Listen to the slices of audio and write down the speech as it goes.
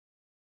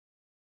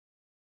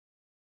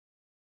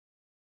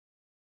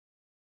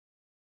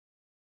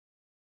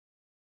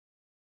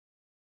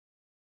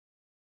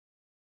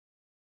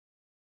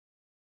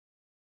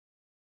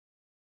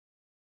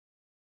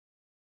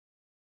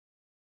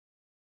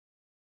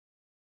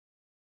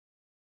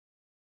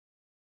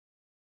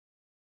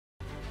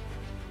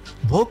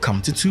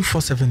Welcome to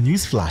 247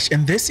 News Flash.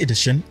 In this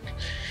edition,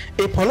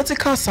 a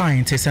political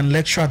scientist and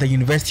lecturer at the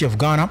University of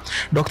Ghana,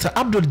 Dr.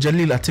 Abdul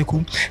Jalilu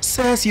Ateku,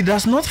 says he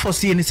does not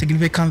foresee any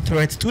significant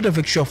threat to the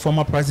victory of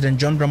former President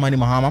John Dramani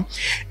Mahama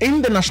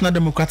in the National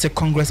Democratic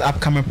Congress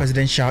upcoming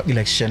presidential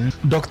election.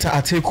 Dr.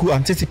 Ateku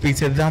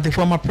anticipated that the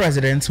former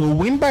president will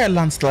win by a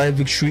landslide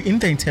victory in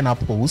the internal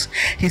polls.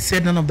 He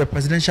said none of the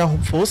presidential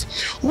hopefuls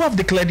who have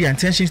declared their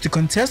intentions to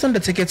contest on the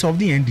ticket of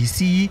the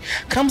NDC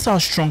comes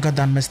out stronger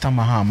than Mr.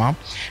 Mahama.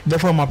 The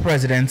former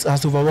president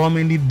has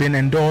overwhelmingly been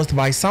endorsed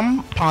by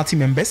some party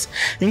members,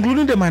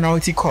 including the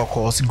minority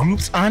caucus,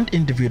 groups and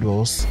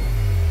individuals.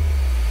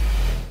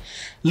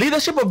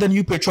 Leadership of the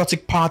New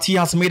Patriotic Party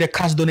has made a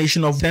cash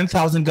donation of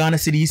 10,000 Ghana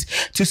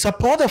cedis to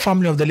support the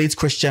family of the late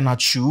Christian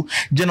Achu.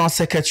 General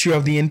Secretary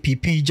of the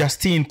NPP,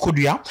 Justine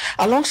Kodua,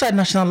 alongside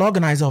national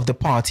organizer of the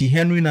party,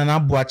 Henry Nana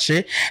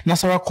Boache,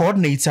 Nasara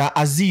coordinator,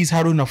 Aziz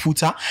Haruna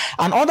Futa,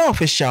 and other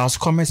officials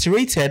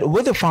commiserated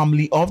with the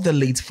family of the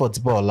late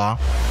footballer.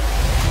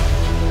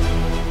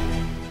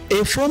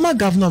 A former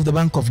governor of the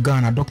Bank of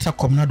Ghana, Dr.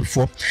 Kwabena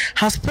Dufo,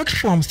 has picked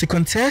forms to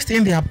contest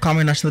in the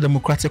upcoming National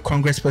Democratic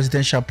Congress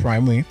presidential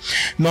primary.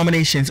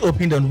 Nominations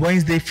opened on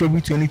Wednesday,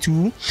 February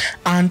 22,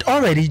 and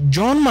already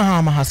John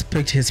Mahama has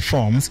picked his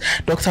forms.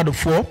 Dr.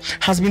 Dufo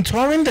has been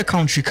touring the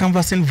country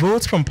canvassing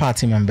votes from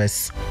party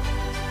members.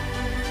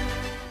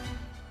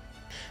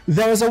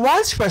 There is a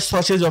widespread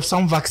shortage of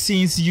some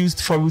vaccines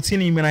used for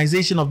routine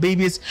immunization of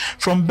babies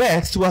from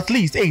birth to at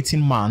least 18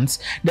 months.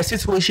 The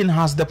situation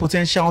has the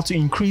potential to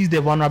increase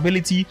the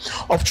vulnerability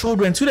of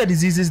children to the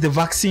diseases the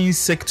vaccines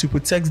seek to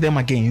protect them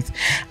against.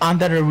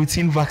 Under the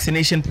routine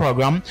vaccination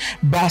program,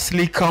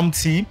 Basili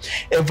County,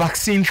 a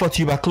vaccine for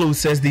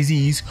tuberculosis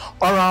disease,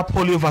 oral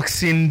polio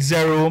vaccine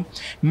 0,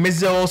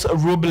 measles,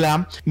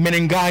 rubella,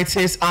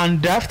 meningitis,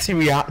 and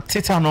diphtheria,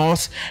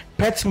 tetanus,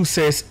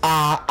 pertussis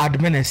are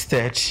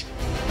administered.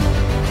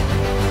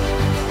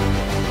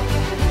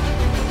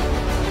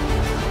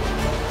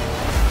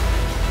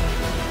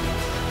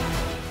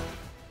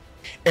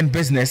 In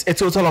business, a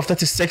total of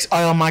 36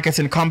 oil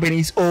marketing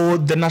companies owe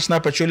the National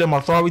Petroleum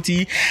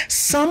Authority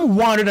some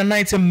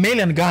 190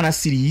 million Ghana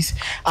cedis.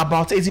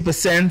 About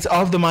 80%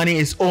 of the money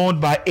is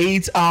owned by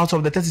 8 out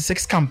of the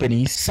 36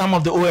 companies. Some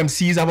of the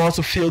OMCs have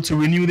also failed to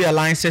renew their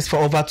licenses for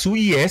over 2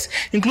 years,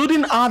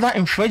 including other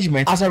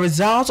infringements, as a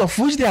result of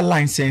which their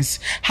licenses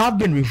have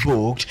been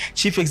revoked.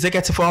 Chief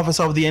Executive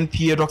Officer of the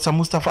NPA, Dr.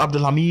 Mustafa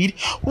Abdul Hamid,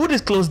 who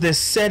disclosed this,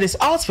 said his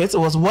outfit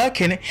was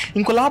working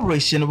in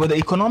collaboration with the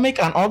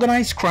Economic and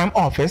Organized Crime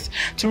Office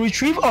to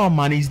retrieve all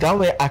monies that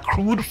were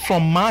accrued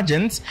from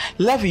margins,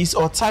 levies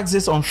or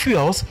taxes on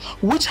fuels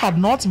which had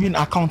not been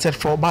accounted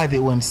for by the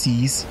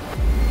OMCs.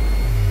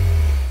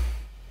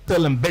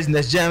 In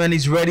business, Germany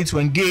is ready to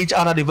engage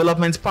other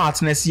development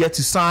partners yet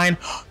to sign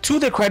to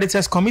the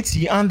Creditors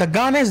Committee and the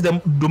Ghana's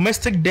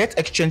Domestic Debt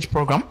Exchange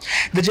Program.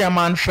 The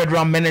German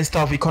Federal Minister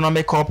of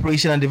Economic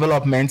Cooperation and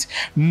Development,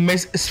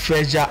 Ms.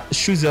 Svenja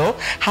Schusel,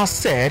 has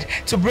said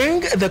to bring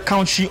the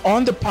country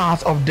on the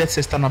path of debt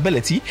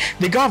sustainability,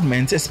 the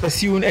government is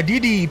pursuing a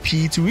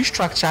DDEP to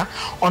restructure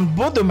on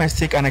both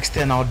domestic and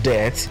external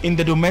debt. In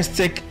the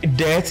domestic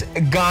debt,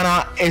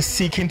 Ghana is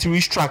seeking to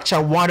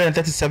restructure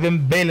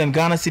 137 billion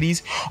Ghana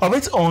cedis of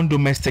its own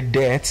domestic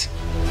debt.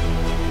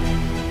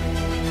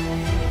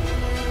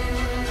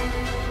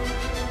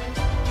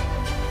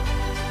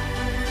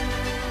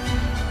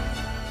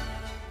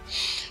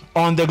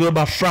 On the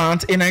global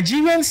front, a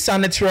Nigerian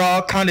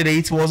senatorial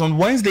candidate was on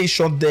Wednesday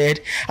shot dead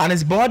and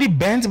his body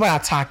burnt by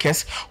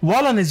attackers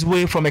while on his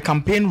way from a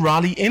campaign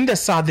rally in the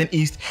southern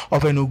east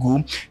of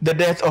Enugu. The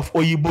death of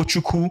Oyibo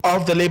Chukwu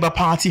of the Labour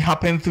Party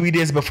happened 3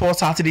 days before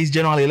Saturday's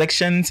general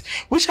elections,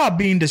 which have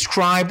been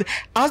described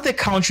as the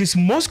country's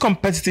most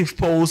competitive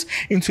polls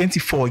in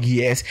 24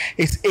 years.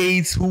 His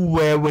aides who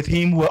were with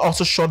him were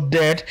also shot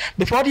dead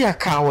before their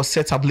car was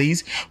set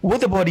ablaze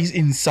with the bodies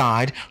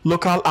inside,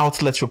 local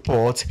outlets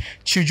report.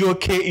 Chujoke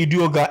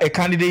Idioga, a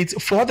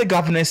candidate for the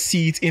governor's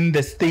seat in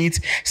the state,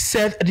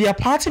 said their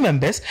party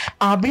members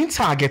are being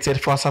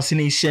targeted for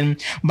assassination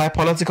by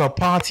political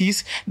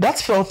parties that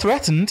felt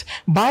threatened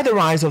by the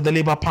rise of the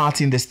Labour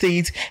Party in the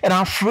state and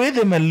are afraid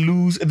they may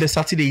lose the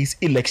Saturday's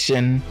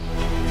election.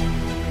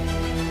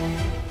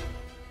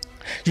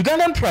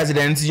 Ugandan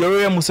President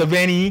Yoweri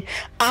Museveni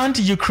and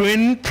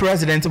Ukraine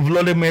President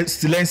Volodymyr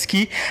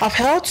Zelensky have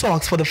held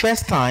talks for the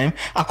first time,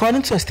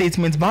 according to a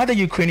statement by the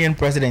Ukrainian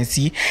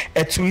presidency.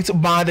 A tweet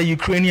by the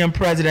Ukrainian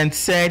president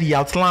said he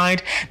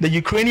outlined the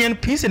Ukrainian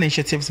peace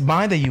initiatives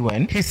by the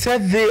UN. He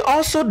said they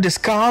also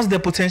discussed the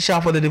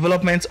potential for the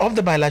development of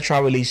the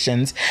bilateral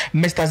relations.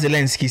 Mr.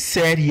 Zelensky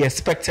said he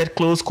expected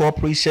close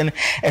cooperation,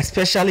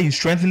 especially in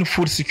strengthening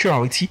food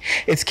security.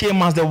 It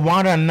came as the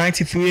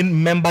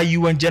 193-member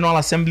UN General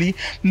Assembly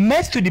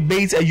met to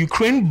debate a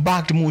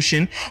Ukraine-backed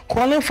motion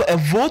calling for a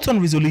vote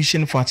on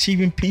resolution for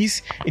achieving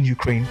peace in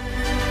Ukraine.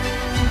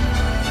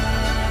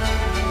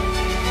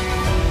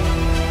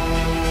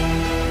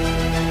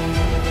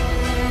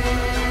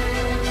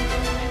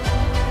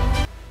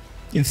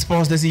 In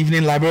sports this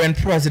evening, Liberian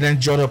President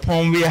John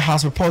Dramani Mahama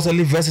has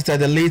reportedly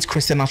visited the late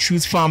President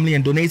Ateku's family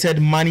and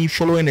donated money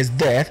following his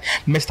death.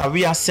 Mr.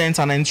 Weah sent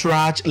an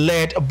entourage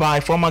led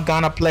by former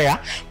Ghana player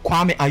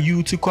Kwame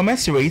Ayew to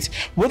commiserate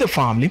with the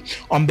family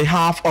on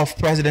behalf of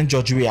President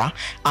George Weah.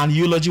 An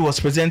eulogy was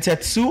presented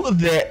to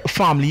the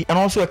family and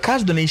also a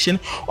cash donation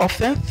of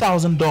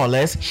 $10,000.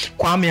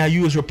 Kwame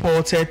Ayew is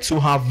reported to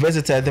have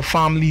visited the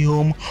family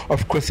home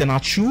of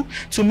President Ateku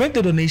to make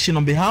the donation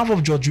on behalf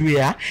of George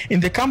Weah in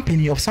the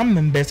company of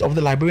some members of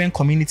the Liberian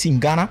community in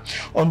Ghana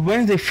on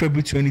Wednesday,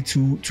 February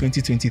 22,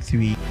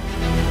 2023.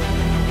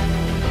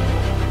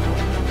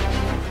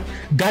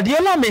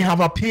 Guardiola may have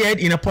appeared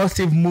in a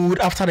positive mood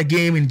after the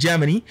game in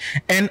Germany,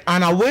 and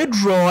an away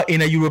draw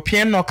in a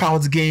European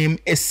knockout game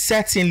is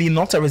certainly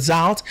not a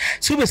result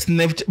to be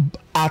sniffed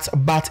at,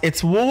 but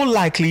it will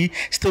likely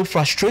still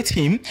frustrate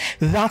him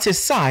that his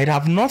side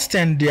have not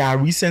turned their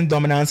recent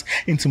dominance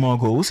into more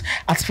goals.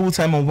 At full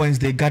time on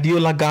Wednesday,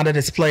 Guardiola gathered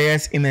his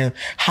players in a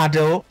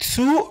huddle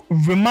to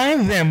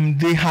remind them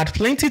they had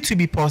plenty to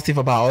be positive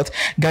about.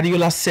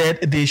 Guardiola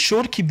said they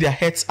should keep their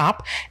heads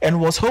up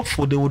and was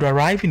hopeful they would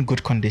arrive in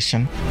good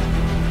condition.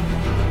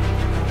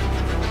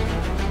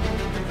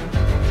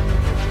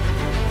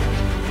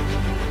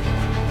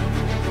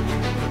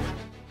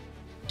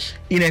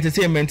 In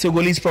entertainment,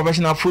 Togolese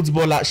professional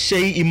footballer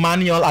Sheyi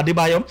Emmanuel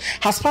Adebayo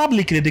has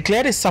publicly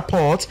declared his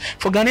support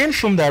for Ghanaian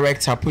film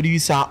director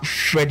producer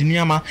Fred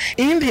Nyama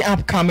in the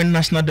upcoming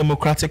National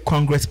Democratic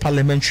Congress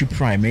parliamentary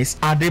primaries.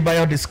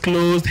 Adebayo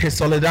disclosed his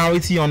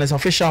solidarity on his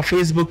official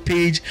Facebook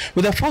page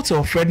with a photo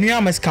of Fred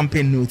Nyama's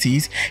campaign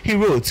notice. He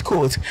wrote,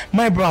 quote,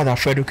 "My brother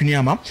Frederick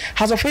Nyama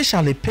has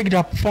officially picked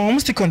up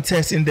forms to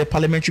contest in the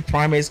parliamentary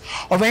primaries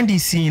of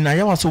NDC in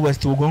Ayawaso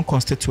West Ogun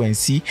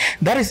constituency.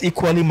 That is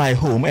equally my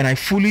home and I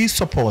fully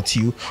support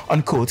you,"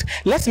 unquote.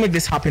 Let's make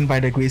this happen by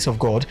the grace of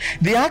God.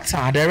 The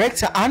actor,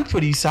 director, and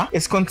producer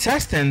is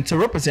contesting to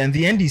represent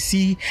the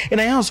NDC in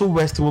Ayawaso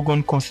West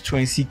Ogun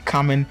constituency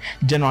coming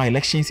general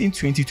elections in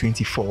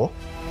 2024.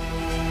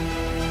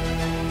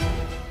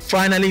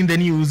 Finally, in the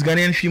news,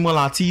 Ghanaian female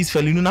artist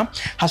Felununa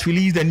has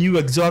released a new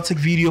exotic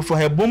video for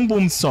her Boom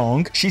Boom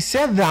song. She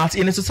said that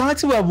in a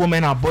society where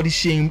women are body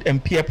shamed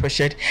and peer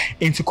pressured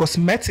into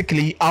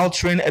cosmetically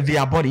altering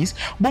their bodies,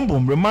 Boom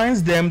Boom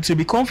reminds them to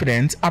be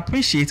confident,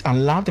 appreciate,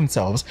 and love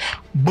themselves.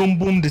 Boom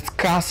Boom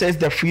discusses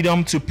the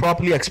freedom to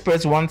properly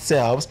express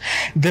oneself.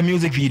 The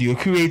music video,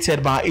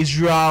 created by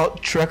Israel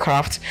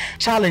Trecraft,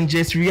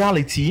 challenges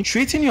reality,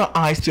 treating your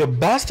eyes to a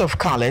burst of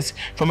colors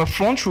from a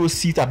front row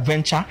seat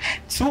adventure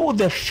to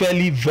the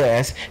Feli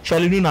verse.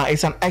 Felununa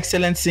is an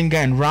excellent singer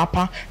and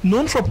rapper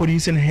known for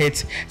producing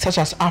hits such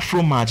as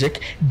Afro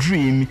Magic,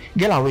 Dream,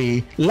 Get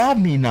Away, Love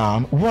Me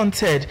Now,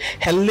 Wanted,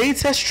 her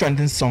latest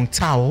trending song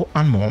Towel,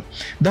 and more.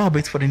 That will be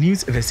it for the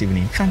news this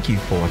evening. Thank you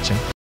for watching.